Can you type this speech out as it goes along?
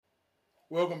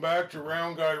Welcome back to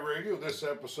Round Guy Radio. This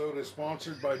episode is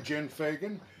sponsored by Jen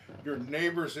Fagan, your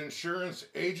neighbor's insurance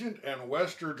agent, and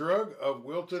Wester Drug of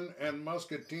Wilton and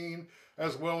Muscatine,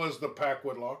 as well as the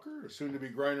Packwood Locker, soon to be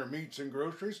Griner Meats and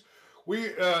Groceries.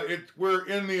 We're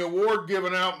in the award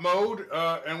giving out mode,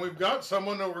 and we've got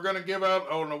someone that we're going to give out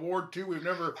an award to. We've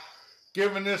never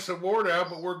given this award out,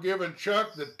 but we're giving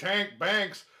Chuck the Tank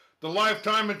Banks the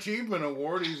Lifetime Achievement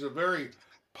Award. He's a very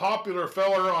popular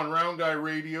feller on Round Guy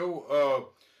Radio.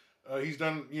 He's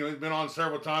done, he's been on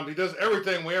several times. He does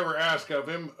everything we ever ask of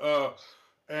him. I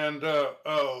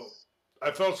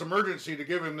felt some urgency to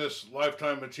give him this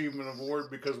Lifetime Achievement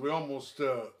Award because we almost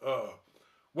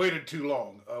waited too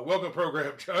long. Welcome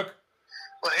program, Chuck.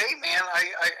 Well, hey man,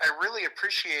 I really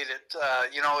appreciate it.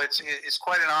 It's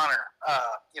quite an honor,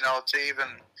 to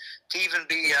even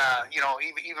be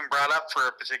even brought up for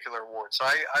a particular award. So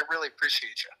I really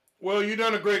appreciate you. Well, you've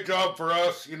done a great job for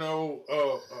us,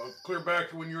 clear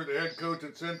back to when you were the head coach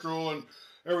at Central and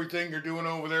everything you're doing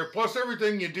over there, plus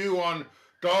everything you do on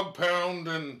Dog Pound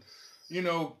and,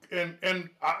 and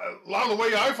a lot of the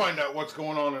way I find out what's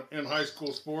going on in high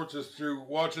school sports is through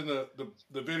watching the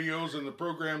videos and the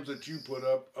programs that you put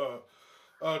up.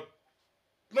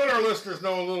 Let our listeners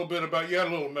know a little bit about, you had a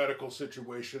little medical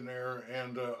situation there,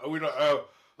 and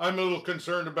I'm a little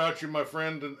concerned about you, my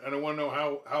friend, and I want to know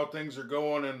how things are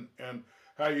going and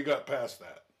how you got past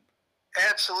that.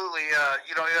 Absolutely.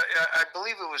 I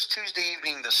believe it was Tuesday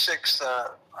evening, the 6th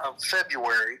of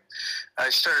February.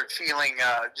 I started feeling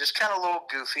just kind of a little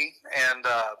goofy, and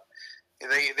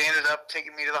they ended up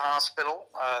taking me to the hospital.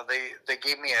 They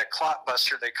gave me a clot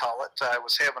buster, they call it. I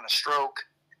was having a stroke,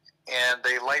 and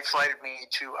they life flighted me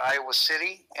to Iowa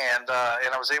City, and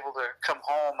I was able to come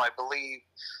home, I believe,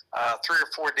 3 or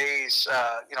 4 days.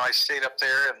 I stayed up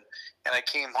there, and I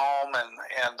came home, and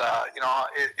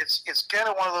it's kind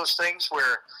of one of those things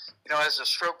where, as a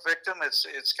stroke victim,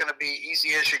 it's going to be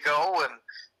easy as you go, and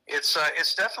it's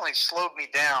definitely slowed me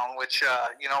down, which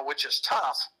is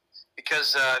tough.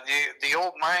 Because the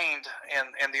old mind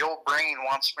and the old brain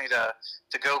wants me to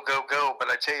go, but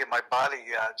I tell you, my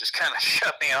body just kind of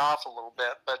shut me off a little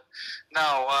bit. But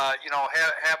no,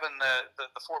 having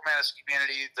the Fort Madison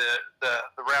community, the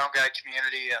Round Guy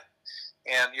community,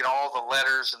 and all the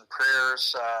letters and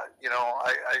prayers,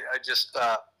 I just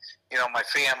my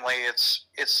family,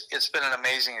 it's been an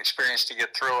amazing experience to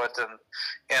get through it,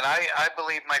 and I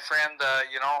believe, my friend,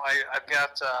 I've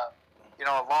got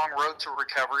a long road to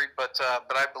recovery, but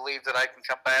I believe that I can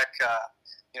come back,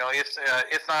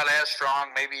 if not as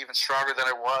strong, maybe even stronger than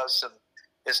I was, and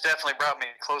it's definitely brought me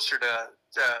closer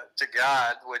to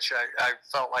God, which I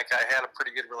felt like I had a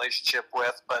pretty good relationship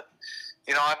with. But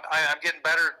I'm getting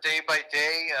better day by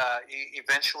day.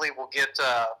 Eventually, we'll get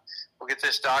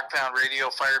this Dog Pound radio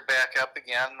fired back up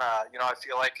again. I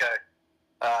feel like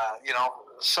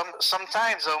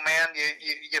sometimes though, man,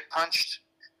 you get punched,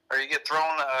 or you get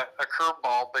thrown a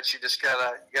curveball, but you just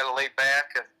gotta lay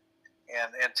back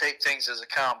and take things as it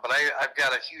come. But I've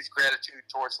got a huge gratitude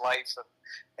towards life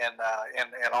and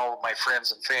all of my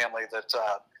friends and family that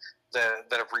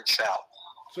have reached out.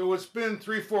 So it's been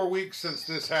 3-4 weeks since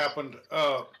this happened,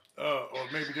 or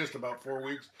maybe just about 4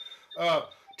 weeks.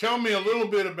 Tell me a little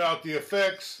bit about the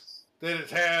effects that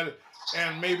it's had,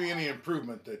 and maybe any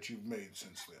improvement that you've made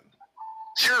since then.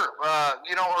 Sure.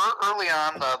 Early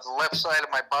on, the left side of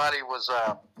my body was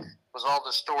all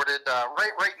distorted.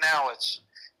 Right now, it's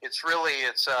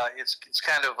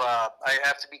kind of I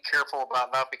have to be careful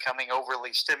about not becoming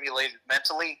overly stimulated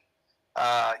mentally.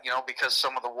 Because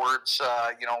some of the words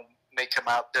may come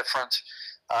out different.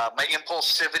 My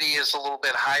impulsivity is a little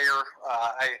bit higher.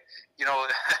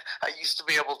 I used to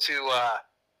be able to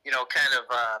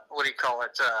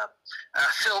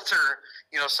filter,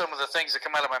 some of the things that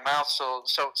come out of my mouth. So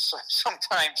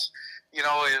sometimes,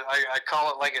 I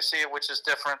call it like I see it, which is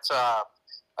different.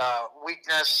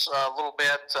 Weakness a little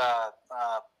bit.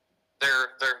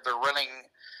 They're running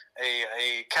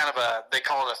a kind of they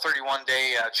call it a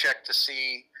 31-day check to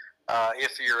see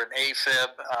if you're an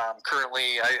AFib.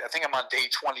 Currently, I think I'm on day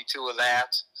 22 of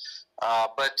that.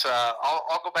 But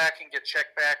I'll go back and get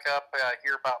checked back up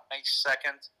here about May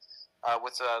 2nd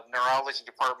with the neurology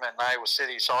department in Iowa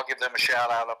City. So I'll give them a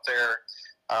shout out up there,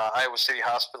 Iowa City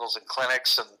hospitals and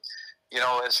clinics. And,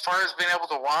 as far as being able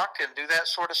to walk and do that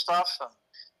sort of stuff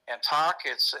and talk,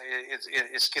 it's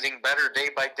getting better day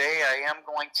by day. I am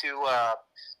going to,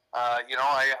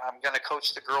 I'm going to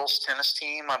coach the girls tennis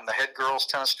team. I'm the head girls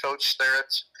tennis coach there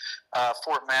at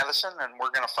Fort Madison, and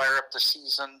we're going to fire up the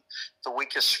season the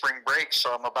week of spring break.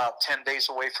 So I'm about 10 days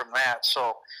away from that.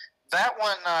 So that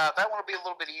one will be a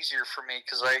little bit easier for me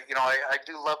because I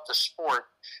do love the sport,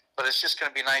 but it's just going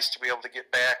to be nice to be able to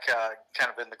get back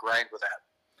kind of in the grind with that.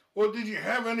 Well, did you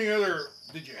have any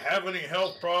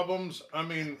health problems? I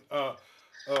mean,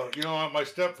 my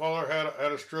stepfather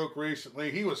had a stroke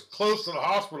recently. He was close to the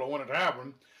hospital when it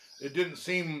happened. It didn't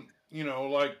seem,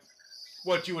 like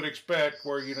what you would expect,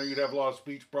 where you'd have a lot of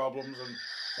speech problems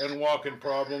and walking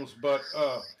problems. But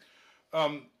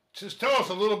just tell us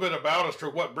a little bit about a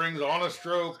stroke. What brings on a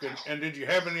stroke, and did you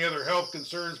have any other health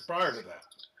concerns prior to that?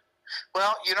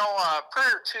 Well,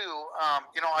 prior to,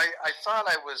 I thought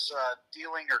I was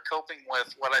dealing or coping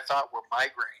with what I thought were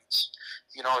migraines,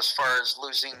 as far as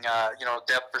losing,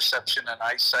 depth perception and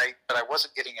eyesight, but I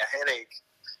wasn't getting a headache.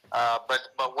 But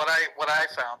what I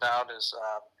found out is,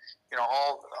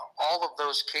 all of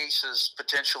those cases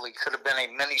potentially could have been a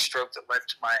mini stroke that led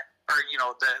to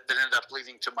that ended up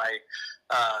leading to my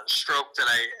stroke that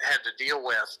I had to deal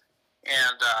with.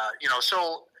 And,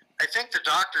 so I think the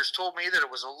doctors told me that it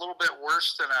was a little bit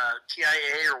worse than a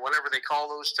TIA or whatever they call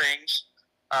those things.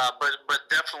 But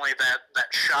definitely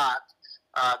that shot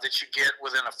that you get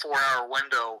within a 4-hour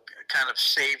window kind of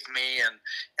saved me and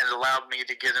allowed me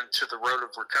to get into the road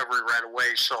of recovery right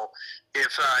away. So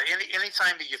if any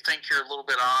time that you think you're a little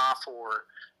bit off or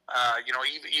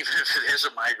even if it is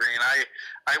a migraine,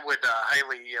 I would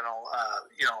highly,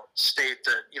 state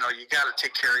that, you got to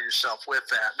take care of yourself with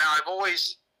that. Now, I've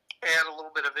always had a little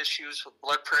bit of issues with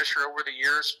blood pressure over the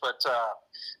years, but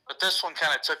this one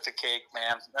kind of took the cake,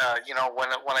 man.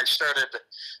 When I started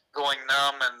going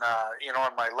numb and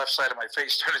on my left side of my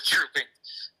face started drooping,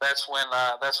 that's when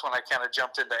I kind of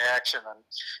jumped into action. And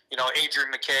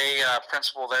Adrian McKay,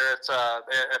 principal there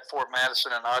at Fort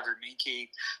Madison, and Audrey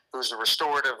Meeke, who's a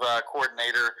restorative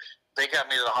coordinator, they got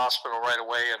me to the hospital right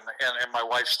away, and my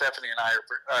wife Stephanie and I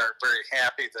are very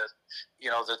happy that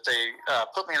that they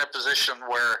put me in a position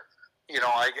where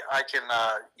I can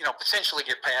potentially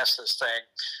get past this thing.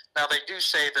 Now they do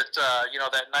say that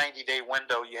that 90-day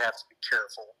window you have to be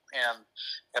careful, and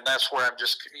that's where I'm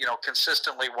just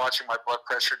consistently watching my blood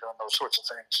pressure, doing those sorts of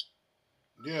things.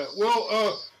 Yeah, well,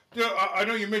 I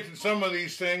know you mentioned some of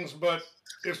these things, but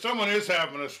if someone is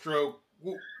having a stroke,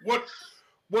 what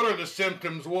are the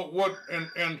symptoms? What was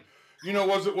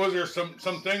there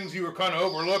some things you were kind of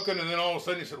overlooking, and then all of a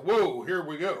sudden you said, "Whoa, here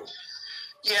we go."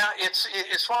 Yeah, it's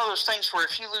one of those things where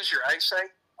if you lose your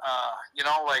eyesight,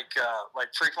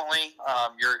 like frequently,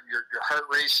 your heart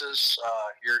races,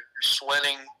 you're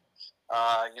sweating.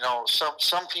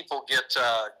 Some people get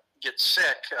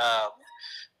sick,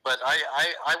 but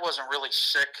I wasn't really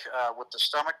sick with the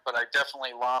stomach, but I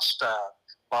definitely lost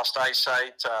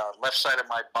eyesight. Left side of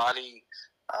my body,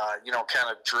 kind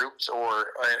of drooped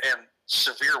and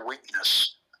severe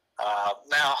weakness.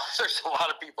 Now, there's a lot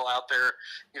of people out there,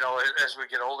 as we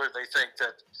get older, they think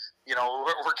that,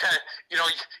 we're kind of,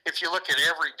 if you look at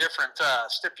every different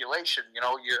stipulation,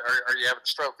 are you having a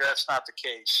stroke? That's not the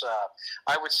case.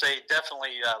 I would say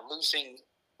definitely losing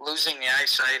the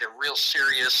eyesight, a real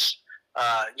serious,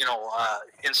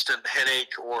 instant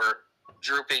headache or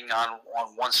drooping on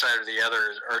one side or the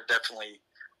other are definitely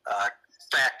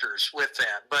factors with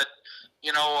that. But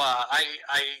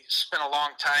I spent a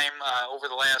long time over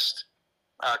the last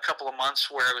couple of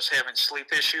months where I was having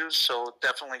sleep issues. So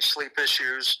definitely sleep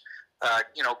issues,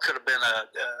 could have been a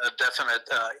definite,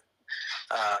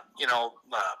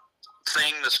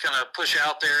 thing that's going to push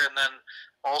out there. And then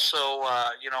also,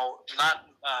 I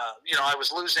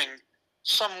was losing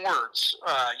some words,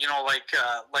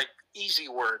 like easy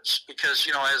words, because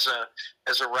as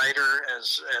a writer,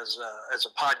 as a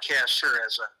podcaster,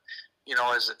 as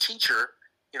a teacher,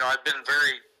 I've been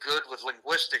very good with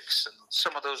linguistics, and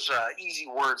some of those easy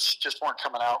words just weren't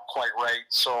coming out quite right.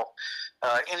 So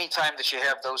anytime that you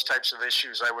have those types of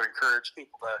issues, I would encourage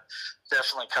people to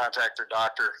definitely contact their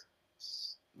doctor.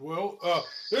 Well,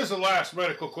 this is the last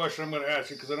medical question I'm going to ask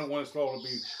you, because I don't want this all to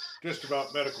be just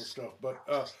about medical stuff. But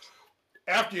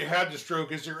after you had the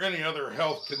stroke, is there any other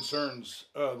health concerns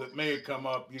that may have come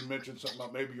up? You mentioned something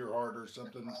about maybe your heart or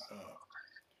something.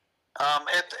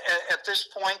 At this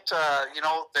point,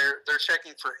 they're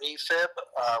checking for AFib,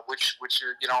 which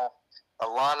a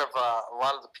lot of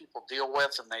the people deal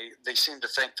with, and they seem to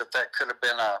think that could have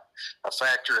been a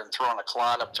factor in throwing a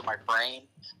clot up to my brain.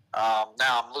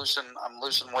 Now I'm losing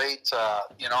weight.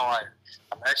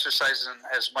 I'm exercising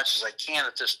as much as I can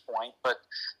at this point, but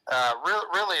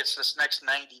really it's this next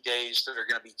 90 days that are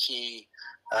going to be key.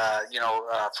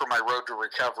 For my road to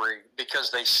recovery,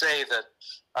 because they say that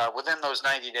within those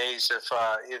 90 days, if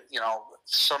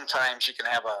sometimes you can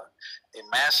have a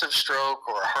massive stroke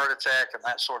or a heart attack and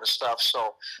that sort of stuff.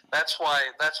 So that's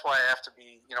why I have to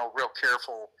be real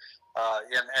careful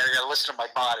and I got to listen to my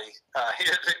body.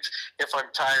 If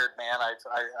I'm tired, man,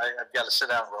 I've got to sit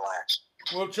down and relax.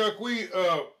 Well, Chuck, we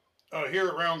here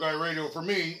at Round Guy Radio, for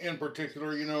me in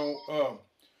particular,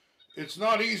 it's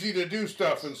not easy to do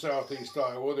stuff in Southeast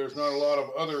Iowa. There's not a lot of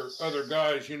other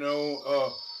guys,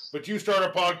 but you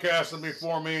started podcasting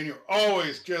before me, and you're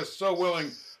always just so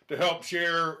willing to help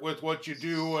share with what you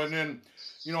do. And then,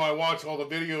 I watch all the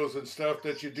videos and stuff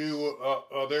that you do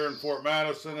there in Fort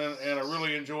Madison, and I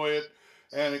really enjoy it,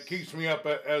 and it keeps me up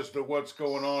as to what's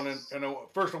going on. And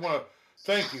first, I want to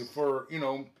thank you for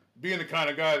being the kind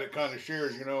of guy that kind of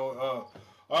shares.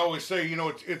 I always say,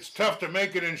 it's tough to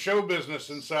make it in show business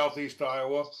in Southeast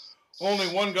Iowa. Only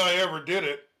one guy ever did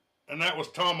it, and that was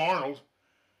Tom Arnold.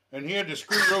 And he had to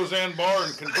screw Roseanne Barr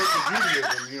and convert to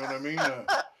Judaism, you know what I mean?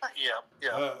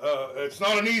 It's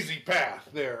not an easy path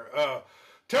there.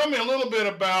 Tell me a little bit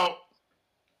about,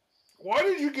 why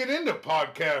did you get into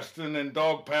podcasting and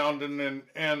dog pounding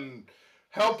and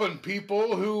helping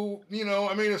people who,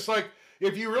 it's like,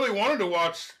 if you really wanted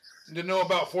to know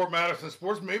about Fort Madison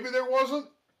sports, maybe there wasn't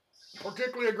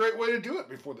particularly a great way to do it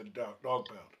before the dog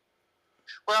pound.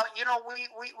 Well, we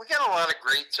got a lot of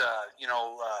great,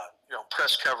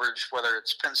 press coverage, whether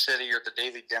it's Penn City or the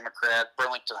Daily Democrat,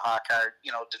 Burlington Hawkeye,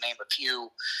 to name a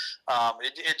few.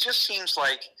 It just seems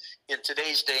like in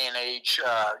today's day and age,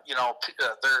 there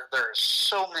are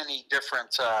so many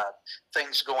different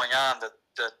things going on that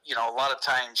a lot of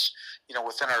times,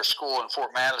 within our school in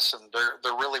Fort Madison,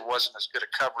 there really wasn't as good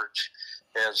a coverage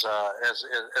as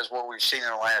what we've seen in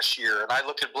the last year. And I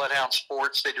look at Bloodhound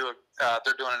Sports; they're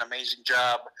doing an amazing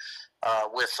job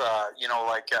with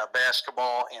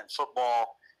basketball and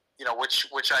football.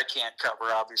 Which I can't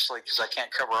cover, obviously, because I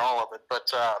can't cover all of it. But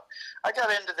I got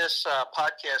into this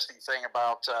podcasting thing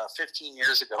about 15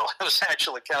 years ago. It was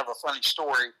actually kind of a funny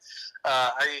story.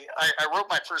 I wrote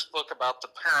my first book about the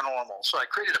paranormal, so I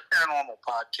created a paranormal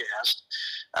podcast.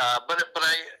 But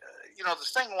I, the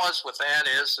thing was with that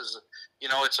is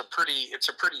it's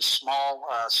a pretty small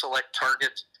select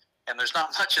target. And there's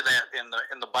not much of that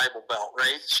in the Bible Belt,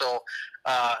 right? So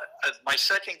my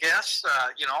second guess,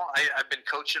 I've been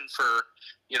coaching for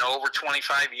over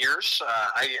 25 years.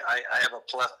 I have a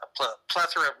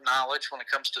plethora of knowledge when it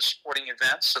comes to sporting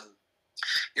events, and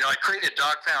I created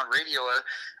Dog Pound Radio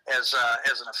as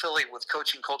an affiliate with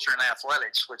Coaching Culture and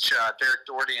Athletics, which Derek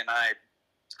Doherty and I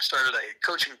started a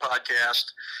coaching podcast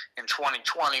in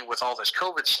 2020 with all this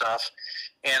COVID stuff,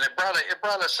 and it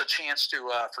brought us a chance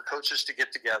for coaches to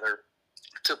get together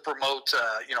to promote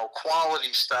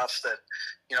quality stuff that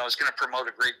is going to promote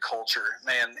a great culture,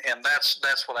 and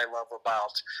that's what I love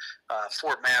about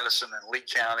Fort Madison and Lee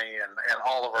County and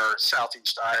all of our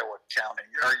Southeast Iowa county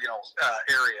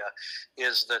area,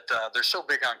 is that they're so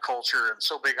big on culture and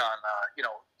so big on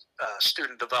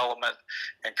student development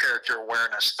and character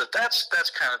awareness.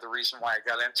 That's kind of the reason why I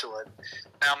got into it.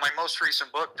 Now, my most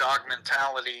recent book, Dog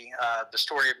Mentality, The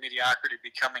Story of Mediocrity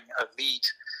Becoming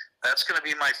Elite, that's going to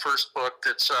be my first book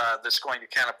that's going to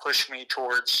kind of push me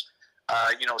towards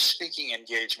speaking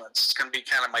engagements. It's going to be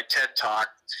kind of my TED Talk,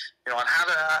 on how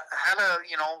to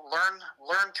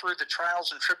learn through the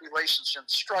trials and tribulations and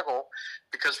struggle,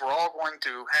 because we're all going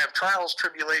to have trials,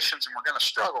 tribulations, and we're going to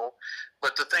struggle.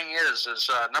 But the thing is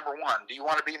number one, do you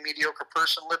want to be a mediocre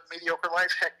person, live a mediocre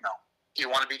life? Heck no. Do you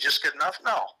want to be just good enough?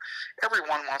 No.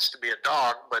 Everyone wants to be a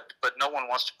dog, but no one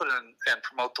wants to put in and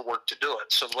promote the work to do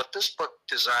it. So what this book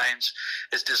is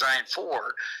designed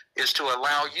for is to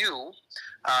allow you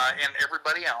and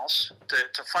everybody else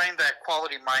to find that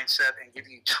quality mindset and give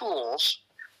you tools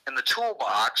in the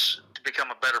toolbox to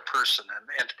become a better person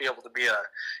and to be able to be a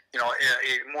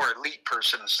more elite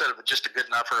person instead of just a good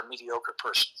enough or a mediocre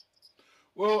person.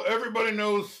 Well, everybody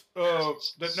knows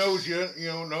that knows you,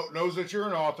 knows that you're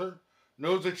an author,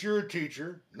 knows that you're a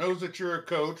teacher, knows that you're a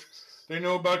coach. They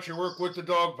know about your work with the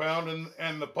Dog Pound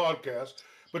and the podcast.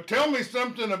 But tell me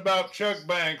something about Chuck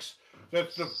Banks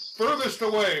that's the furthest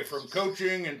away from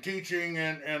coaching and teaching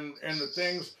and the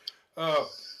things.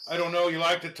 I don't know, you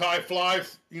like to tie fly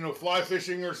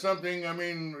fishing or something? I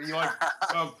mean, you like,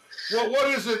 what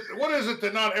is it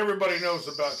that not everybody knows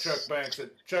about Chuck Banks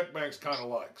that Chuck Banks kind of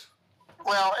likes?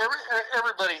 Well,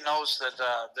 everybody knows that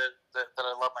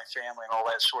I love my family and all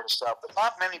that sort of stuff, but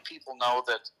not many people know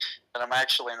that I'm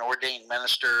actually an ordained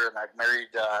minister, and I've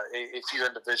married a few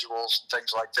individuals and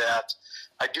things like that.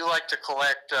 I do like to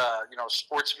collect,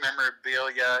 sports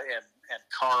memorabilia and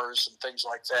cars and things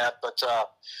like that, but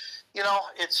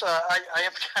it's I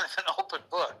am kind of an open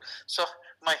book. So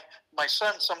my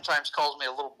son sometimes calls me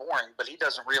a little boring, but he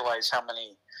doesn't realize how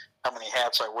many how many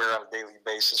hats I wear on a daily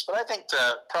basis. But I think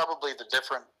probably the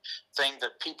different thing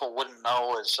that people wouldn't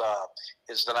know is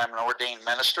that I'm an ordained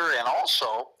minister, and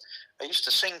also I used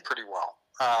to sing pretty well.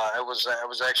 I was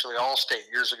actually All-State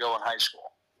years ago in high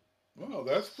school. Well,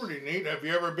 that's pretty neat. Have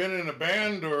you ever been in a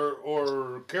band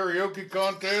or karaoke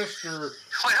contest or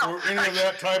any of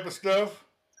that type of stuff?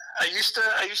 I used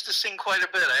to sing quite a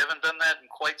bit. I haven't done that in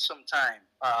quite some time.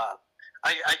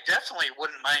 I definitely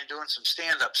wouldn't mind doing some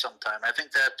stand-up sometime. I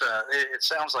think that it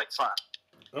sounds like fun.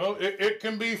 Well, it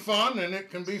can be fun and it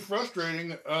can be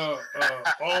frustrating, all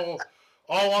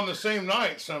on the same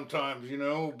night sometimes,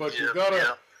 But you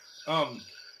gotta,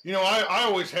 I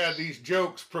always had these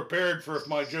jokes prepared for if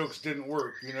my jokes didn't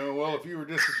work. Well, if you were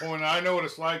disappointed, I know what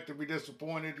it's like to be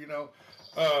disappointed.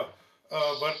 But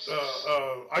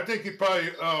I think you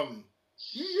probably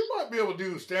you might be able to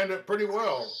do stand up pretty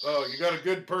well. You got a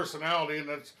good personality, and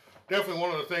that's definitely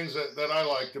one of the things that I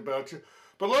liked about you.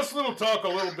 But let's talk a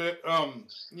little bit. I'm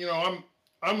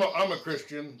a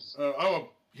Christian. I'm a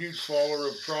huge follower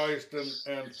of Christ,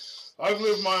 and I've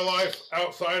lived my life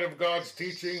outside of God's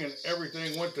teaching, and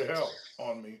everything went to hell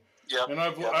on me. Yep, and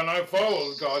I've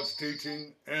followed God's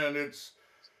teaching, and it's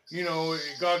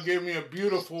God gave me a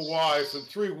beautiful wife and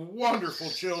 3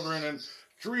 wonderful children and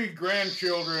 3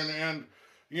 grandchildren, and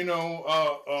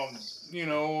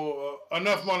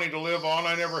enough money to live on.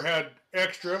 I never had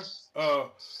extra,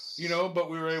 but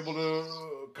we were able to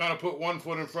kind of put one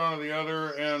foot in front of the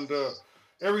other. And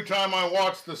every time I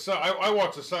watch the sun, I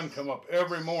watch the sun come up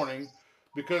every morning,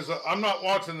 because I'm not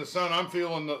watching the sun. I'm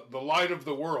feeling the light of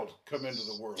the world come into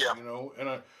the world,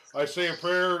 And I say a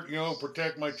prayer,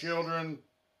 protect my children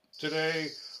today,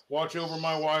 watch over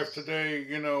my wife today,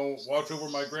 watch over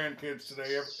my grandkids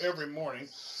today, every morning.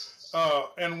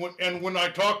 And when I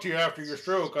talked to you after your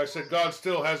stroke, I said, God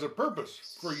still has a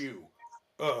purpose for you.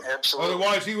 Absolutely.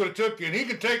 Otherwise, he would have took you, and he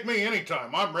could take me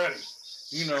anytime. I'm ready.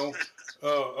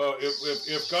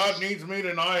 If God needs me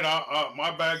tonight,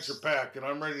 my bags are packed and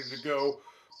I'm ready to go.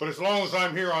 But as long as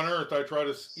I'm here on earth, I try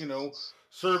to,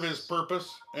 serve his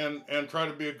purpose and try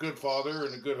to be a good father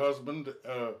and a good husband.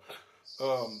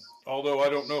 Although I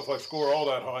don't know if I score all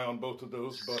that high on both of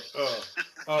those, but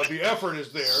the effort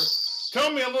is there. Tell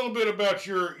me a little bit about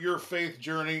your faith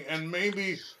journey, and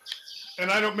maybe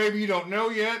you don't know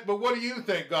yet, but what do you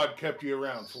think God kept you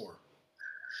around for?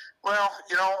 Well,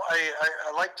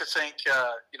 I like to think,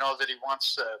 that he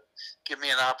wants to give me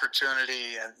an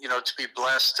opportunity and, to be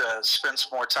blessed to spend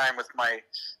some more time with my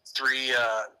three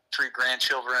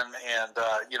grandchildren, and,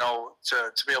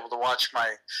 to be able to watch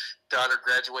my daughter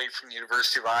graduate from the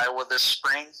University of Iowa this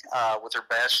spring with her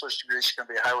bachelor's degree. She's going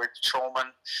to be a highway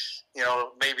patrolman.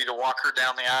 Maybe to walk her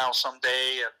down the aisle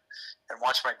someday and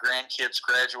watch my grandkids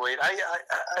graduate. I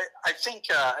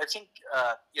think I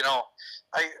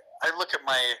look at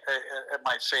my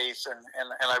faith and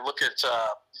I look at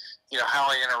how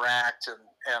I interact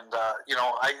and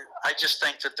I just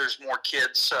think that there's more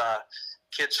kids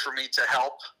for me to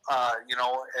help,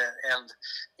 and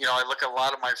I look at a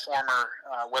lot of my former,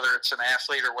 whether it's an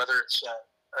athlete or whether it's a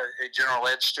general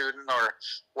ed student or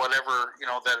whatever,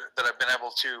 that I've been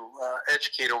able to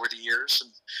educate over the years. And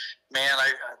man,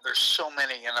 there's so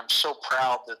many, and I'm so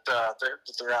proud that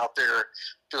they're out there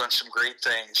doing some great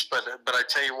things. But I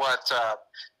tell you what,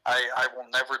 I will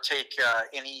never take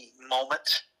any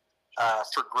moment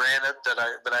for granted that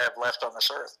I have left on this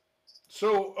earth.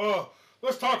 So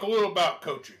let's talk a little about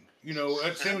coaching.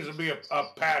 That seems to be a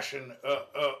passion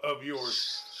of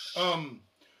yours.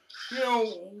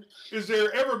 Is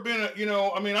there ever been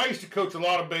I used to coach a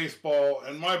lot of baseball,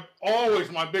 and my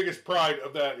biggest pride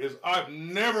of that is I've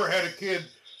never had a kid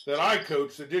that I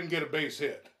coached that didn't get a base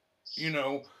hit,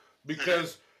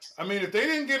 because, if they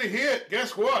didn't get a hit,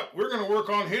 guess what? We're going to work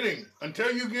on hitting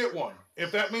until you get one.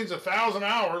 If that means 1,000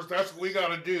 hours, that's what we got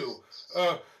to do.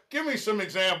 Give me some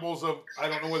examples of, I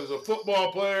don't know whether it's a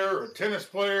football player, or a tennis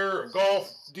player, a golf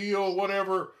deal,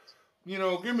 whatever.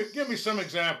 Give me some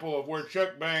example of where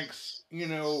Chuck Banks,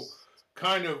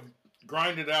 kind of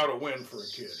grinded out a win for a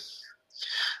kid.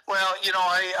 Well,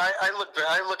 I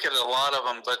look at a lot of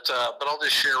them, but I'll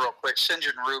just share real quick. St.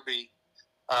 John Ruby,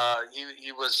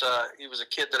 he was a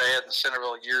kid that I had in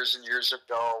Centerville years and years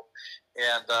ago,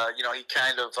 and he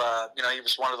kind of he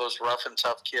was one of those rough and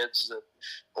tough kids that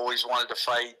always wanted to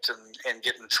fight and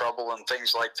get in trouble and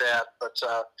things like that. But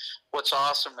what's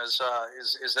awesome is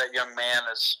that young man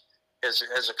has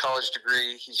a college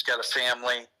degree. He's got a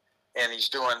family, and he's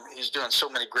doing so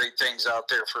many great things out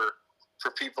there for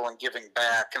people and giving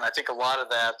back. And I think a lot of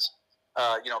that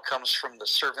comes from the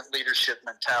servant leadership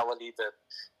mentality that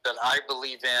I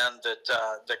believe in,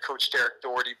 that Coach Derek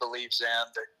Doherty believes in,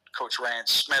 that Coach Ryan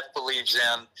Smith believes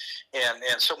in,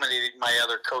 and so many of my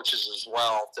other coaches as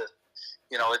well. That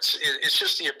it's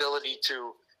just the ability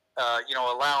to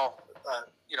allow a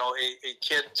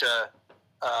kid to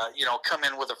come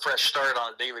in with a fresh start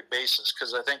on a daily basis,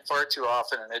 because I think far too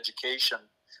often in education,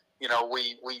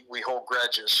 we hold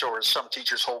grudges, or some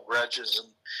teachers hold grudges,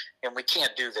 and we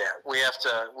can't do that. We have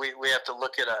to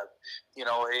look at a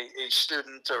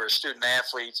student or a student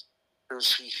athlete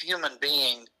who's a human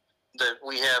being, that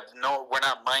we're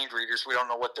not mind readers. We don't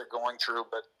know what they're going through,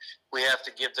 but we have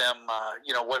to give them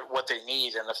what they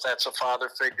need. And if that's a father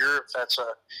figure, if that's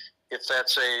a a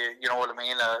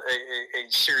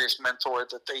serious mentor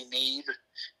that they need,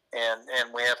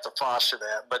 and we have to foster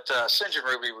that. But St. John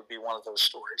Ruby would be one of those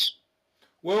stories.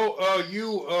 Well,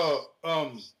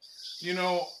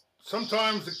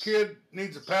 sometimes the kid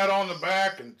needs a pat on the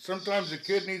back, and sometimes the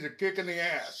kid needs a kick in the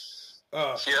ass.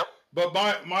 Yep. But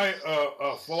my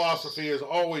philosophy has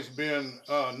always been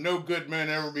no good man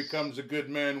ever becomes a good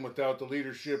man without the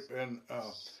leadership and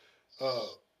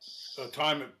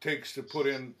time it takes to put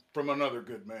in from another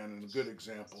good man and a good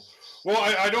example. Well,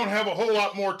 I don't have a whole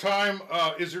lot more time.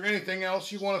 Is there anything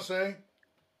else you want to say?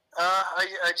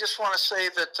 I just want to say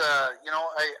that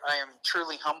I am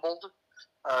truly humbled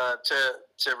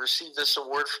to receive this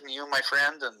award from you, my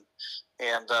friend, and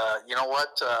you know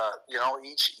what,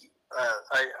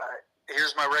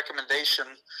 here's my recommendation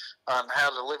on how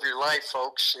to live your life,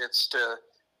 folks. It's to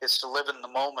live in the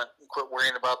moment and quit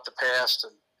worrying about the past,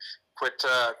 and quit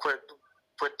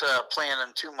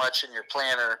planning too much in your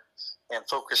planner, and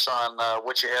focus on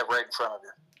what you have right in front of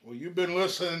you. Well, you've been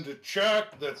listening to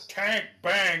Chuck the Tank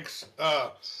Banks.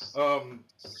 I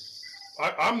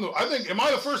think, am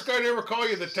I the first guy to ever call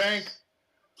you the Tank?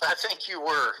 I think you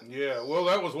were. Yeah, well,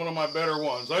 that was one of my better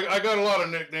ones. I got a lot of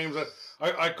nicknames.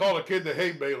 I called a kid the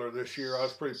hay baler this year. I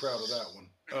was pretty proud of that one.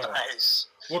 Nice.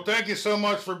 Well, thank you so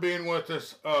much for being with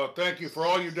us. Thank you for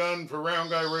all you've done for Round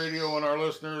Guy Radio and our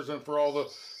listeners, and for all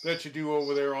that you do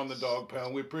over there on the Dog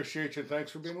Pound. We appreciate you.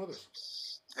 Thanks for being with us.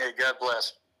 Hey, God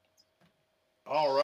bless. All right.